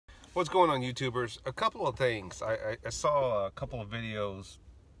What's going on, YouTubers? A couple of things. I saw a couple of videos.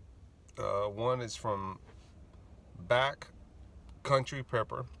 One is from Back Country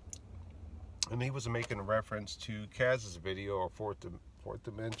Prepper, and he was making a reference to Kaz's video, or fourth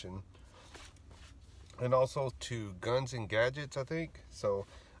dimension, and also to Guns and Gadgets, I think. So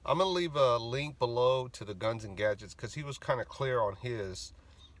I'm gonna leave a link below to the Guns and Gadgets because he was kind of clear on his.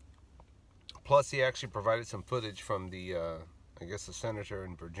 Plus, he actually provided some footage from the I guess the senator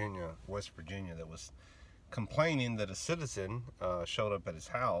in Virginia, West Virginia, that was complaining that a citizen showed up at his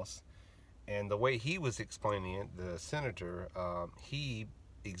house, and the way he was explaining it, the senator, he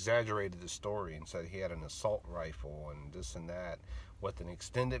exaggerated the story and said he had an assault rifle and this and that with an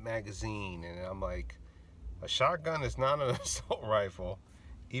extended magazine. And I'm like, a shotgun is not an assault rifle,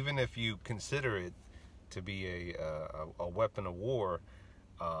 even if you consider it to be a weapon of war.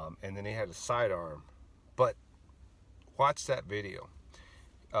 And then he had a sidearm. But watch that video.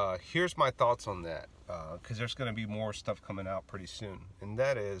 Here's my thoughts on that, because there's going to be more stuff coming out pretty soon. And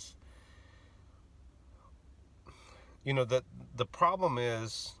that is, you know, the problem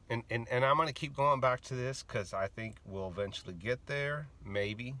is, and I'm going to keep going back to this because I think we'll eventually get there,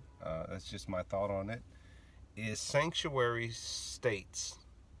 maybe. That's just my thought on it, is sanctuary states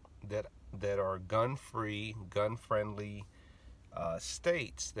that are gun-free, gun-friendly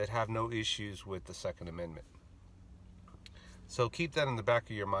states that have no issues with the Second Amendment. So keep that in the back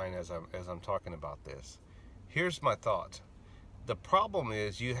of your mind as I'm talking about this. Here's my thought. The problem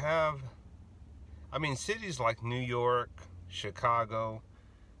is you have, I mean, cities like New York, Chicago,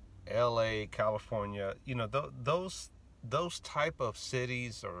 LA, California, you know, those type of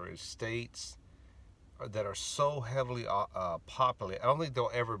cities or states that are so heavily populated. I don't think there'll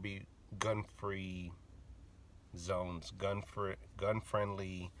ever be gun-free zones,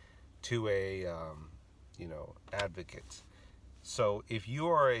 gun-friendly, to a you know, advocates. So if you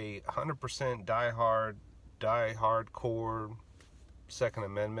are a 100% die-hard core Second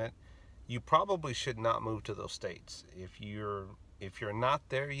Amendment, you probably should not move to those states. If you're not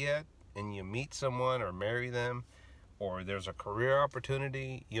there yet and you meet someone or marry them, or there's a career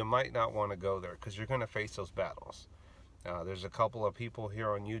opportunity, you might not want to go there because you're going to face those battles. There's a couple of people here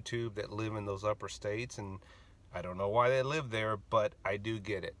on YouTube that live in those upper states, and I don't know why they live there, but I do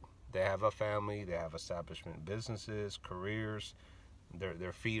get it. They have a family, they have establishment businesses, careers,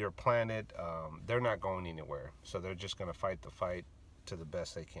 their feet are planted. They're not going anywhere, so they're just going to fight the fight to the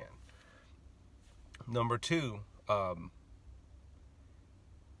best they can. Number two,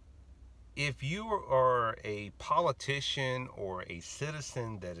 if you are a politician or a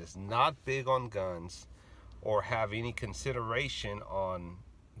citizen that is not big on guns or have any consideration on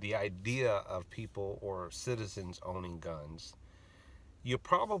the idea of people or citizens owning guns, you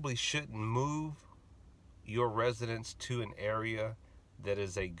probably shouldn't move your residence to an area that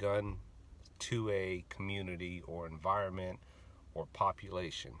is a gun to a community or environment or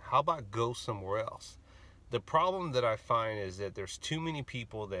population. How about go somewhere else? The problem that I find is that there's too many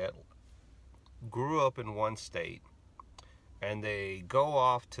people that grew up in one state and they go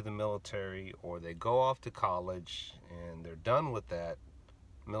off to the military or they go off to college and they're done with that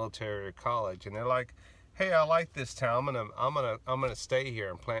military or college, and they're like, hey, I like this town. I'm gonna stay here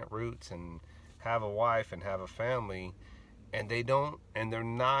and plant roots and have a wife and have a family, and they're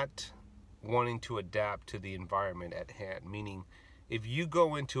not wanting to adapt to the environment at hand. Meaning, if you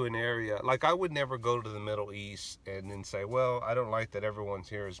go into an area, like I would never go to the Middle East and then say, well, I don't like that everyone's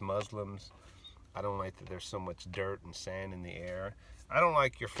here is Muslims. I don't like that there's so much dirt and sand in the air. I don't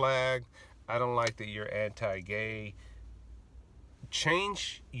like your flag. I don't like that you're anti-gay.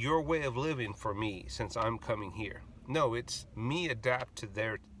 Change your way of living for me since I'm coming here. No, it's me adapt to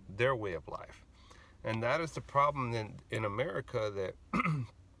their way of life. And that is the problem in America, that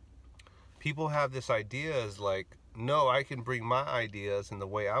people have this idea is like, no, I can bring my ideas and the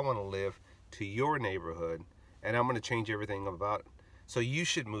way I want to live to your neighborhood, and I'm going to change everything about it. So you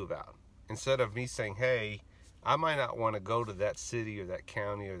should move out. Instead of me saying, hey, I might not want to go to that city or that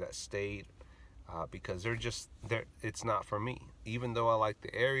county or that state because it's not for me. Even though I like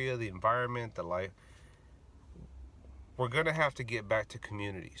the area, the environment, the life, we're going to have to get back to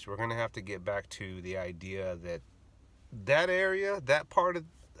communities. We're going to have to get back to the idea that that area, that part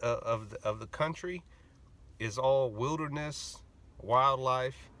of the country is all wilderness,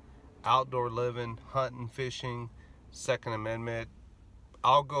 wildlife, outdoor living, hunting, fishing, Second Amendment.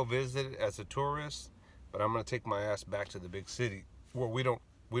 I'll go visit it as a tourist, but I'm going to take my ass back to the big city where we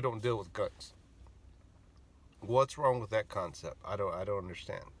don't deal with guns. What's wrong with that concept? I don't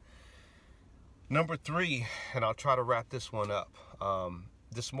understand. Number three, and I'll try to wrap this one up.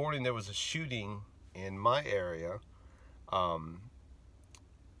 This morning there was a shooting in my area.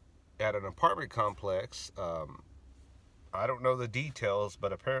 at an apartment complex. I don't know the details,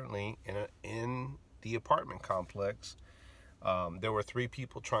 but apparently in the apartment complex, there were 3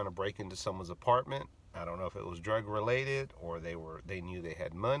 people trying to break into someone's apartment. I don't know if it was drug related, or they knew they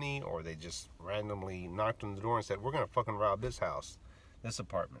had money, or they just randomly knocked on the door and said, "We're gonna fucking rob this house, this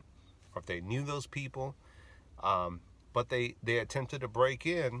apartment." Or if they knew those people, but they attempted to break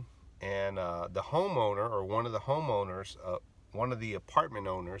in, and the homeowner, or one of the homeowners, one of the apartment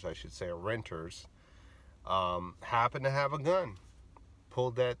owners, I should say, or renters, happened to have a gun.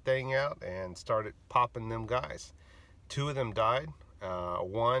 Pulled that thing out and started popping them guys. 2 of them died. 2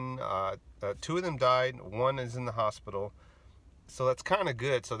 of them died. 1 is in the hospital. So that's kind of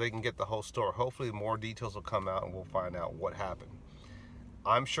good, so they can get the whole story. Hopefully more details will come out and we'll find out what happened.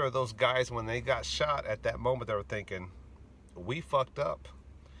 I'm sure those guys, when they got shot at that moment, they were thinking, we fucked up.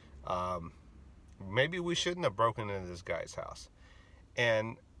 Maybe we shouldn't have broken into this guy's house.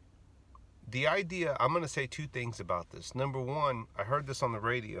 And the idea, I'm going to say 2 things about this. Number 1, I heard this on the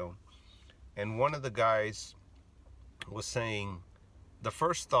radio, and one of the guys was saying, the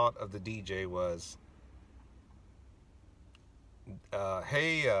first thought of the DJ was,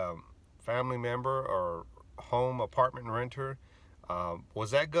 hey, family member or home apartment renter, was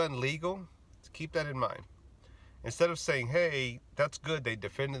that gun legal? Keep that in mind. Instead of saying, hey, that's good, they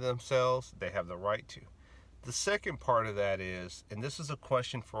defended themselves, they have the right to. The second part of that is, and this is a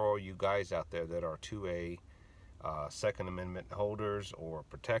question for all you guys out there that are 2A Second Amendment holders or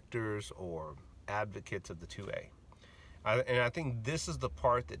protectors or advocates of the 2A. And I think this is the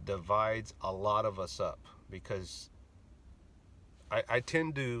part that divides a lot of us up, because I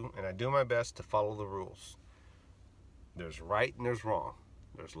tend to, and I do my best to follow the rules. There's right and there's wrong.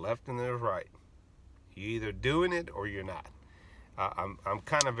 There's left and there's right. You're either doing it or you're not. I'm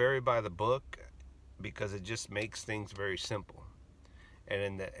kind of very by the book, because it just makes things very simple.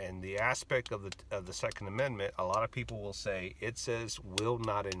 And in the aspect of the Second Amendment, a lot of people will say it says will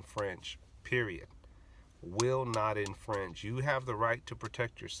not infringe, period. Will not infringe. You have the right to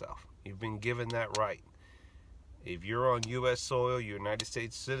protect yourself. You've been given that right. If you're on U.S. soil, you're a United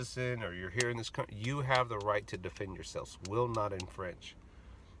States citizen, or you're here in this country, you have the right to defend yourselves. Will not infringe.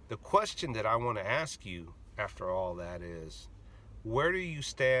 The question that I want to ask you after all that is, where do you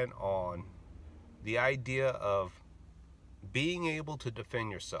stand on the idea of being able to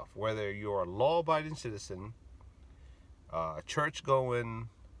defend yourself, whether you're a law-abiding citizen, church-going,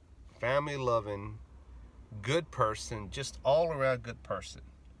 family-loving, good person, just all-around good person,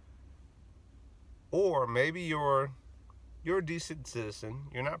 or maybe you're a decent citizen,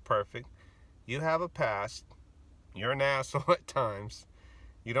 you're not perfect, you have a past, you're an asshole at times,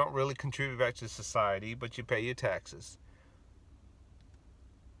 you don't really contribute back to society, but you pay your taxes.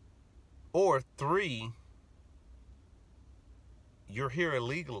 Or 3, you're here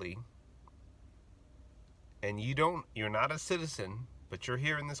illegally, and you're not a citizen, but you're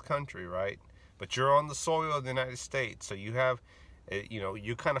here in this country, right? But you're on the soil of the United States, so you have,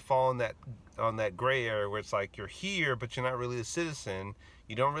 you kind of fall on that gray area where it's like you're here, but you're not really a citizen.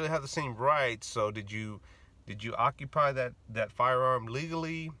 You don't really have the same rights. So did you occupy that firearm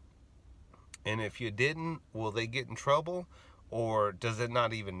legally? And if you didn't, will they get in trouble? Or does it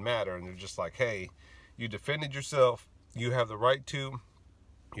not even matter? And they're just like, hey, you defended yourself. You have the right to.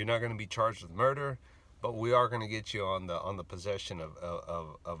 You're not going to be charged with murder, but we are going to get you on the possession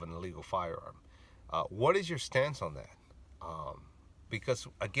of an illegal firearm. What is your stance on that? Because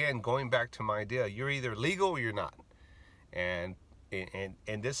again, going back to my idea, you're either legal or you're not. And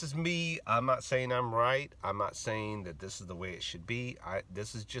this is me. I'm not saying I'm right. I'm not saying that this is the way it should be.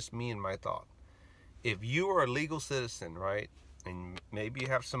 This is just me and my thought. If you are a legal citizen, right, and maybe you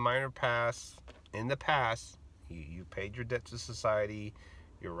have some minor past in the past, you paid your debt to society,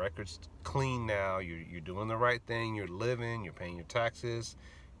 your record's clean now, you're doing the right thing, you're living, you're paying your taxes,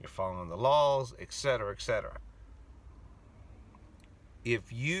 you're following the laws, etc., etc.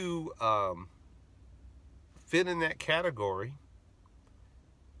 If you fit in that category,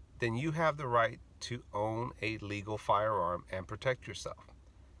 then you have the right to own a legal firearm and protect yourself.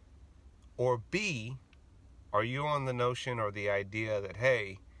 Or B, are you on the notion or the idea that,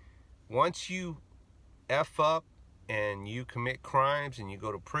 hey, once you F up and you commit crimes and you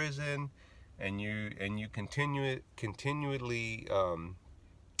go to prison and you continually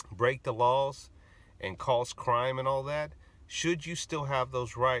break the laws and cause crime and all that, should you still have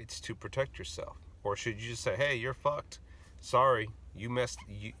those rights to protect yourself? Or should you just say, hey, you're fucked, sorry, you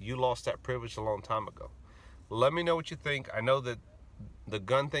lost that privilege a long time ago? Let me know what you think. I know that the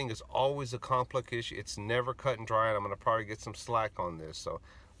gun thing is always a complex issue. It's never cut and dry, and I'm going to probably get some slack on this. So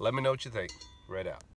let me know what you think. Red out.